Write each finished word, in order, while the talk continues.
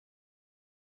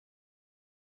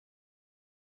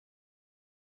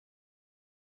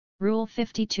Rule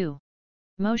 52.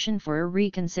 Motion for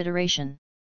reconsideration.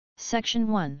 Section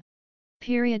 1.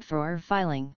 Period for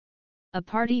filing. A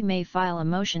party may file a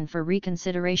motion for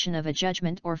reconsideration of a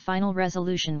judgment or final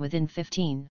resolution within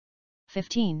 15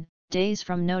 days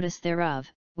from notice thereof,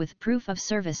 with proof of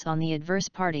service on the adverse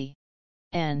party.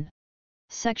 N.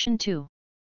 Section 2.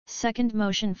 Second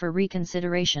motion for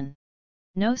reconsideration.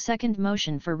 No second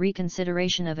motion for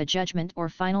reconsideration of a judgment or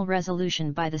final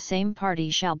resolution by the same party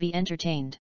shall be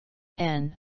entertained.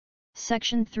 N.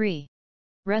 Section 3.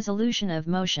 Resolution of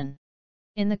motion.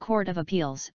 In the Court of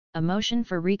Appeals, a motion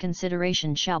for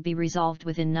reconsideration shall be resolved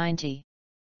within 90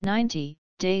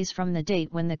 days from the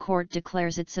date when the court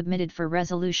declares it submitted for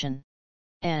resolution.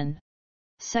 N.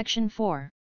 Section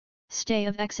 4. Stay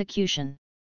of execution.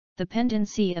 The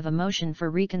pendency of a motion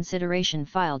for reconsideration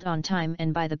filed on time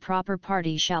and by the proper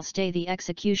party shall stay the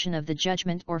execution of the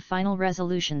judgment or final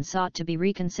resolution sought to be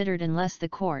reconsidered unless the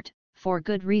court, for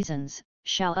good reasons,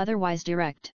 shall otherwise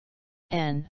direct.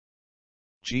 N.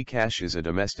 Gcash is a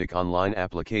domestic online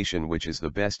application which is the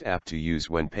best app to use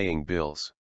when paying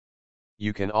bills.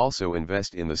 You can also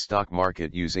invest in the stock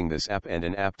market using this app and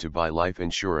an app to buy life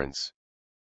insurance.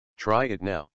 Try it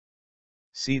now.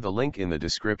 See the link in the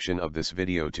description of this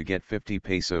video to get 50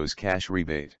 pesos cash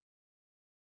rebate.